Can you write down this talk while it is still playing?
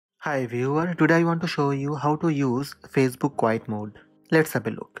Hi viewer, today I want to show you how to use Facebook quiet mode. Let's have a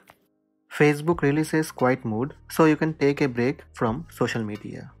look. Facebook releases quiet mode so you can take a break from social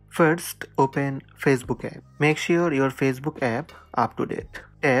media. First, open Facebook app. Make sure your Facebook app up to date.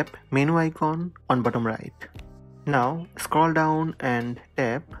 Tap menu icon on bottom right. Now scroll down and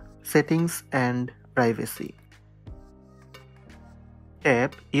tap settings and privacy.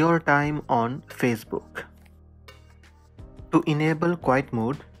 Tap your time on Facebook. To enable quiet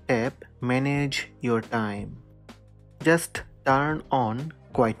mode, tap manage your time. Just turn on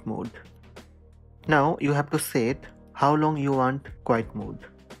quiet mode. Now you have to set how long you want quiet mode.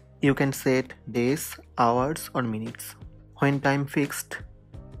 You can set days, hours or minutes. When time fixed,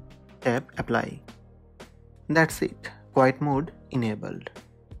 tap apply. That's it, quiet mode enabled.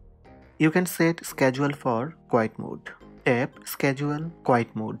 You can set schedule for quiet mode. Tap schedule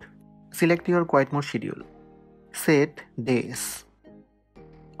quiet mode. Select your quiet mode schedule. Set days.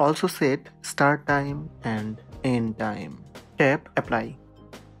 Also set start time and end time. Tap apply.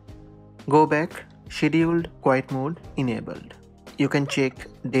 Go back, scheduled quiet mode enabled. You can check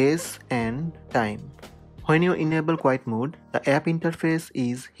days and time. When you enable quiet mode, the app interface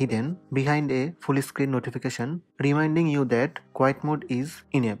is hidden behind a full screen notification reminding you that quiet mode is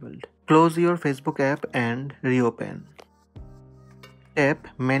enabled. Close your Facebook app and reopen. Tap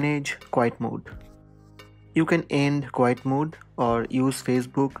manage quiet mode. You can end quiet mode or use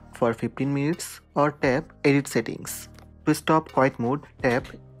Facebook for 15 minutes or tap edit settings. To stop quiet mode, tap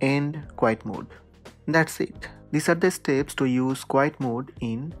end quiet mode. That's it. These are the steps to use quiet mode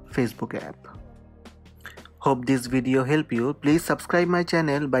in Facebook app. Hope this video helped you. Please subscribe my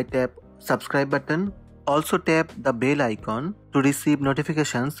channel by tap subscribe button. Also tap the bell icon to receive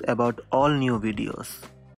notifications about all new videos.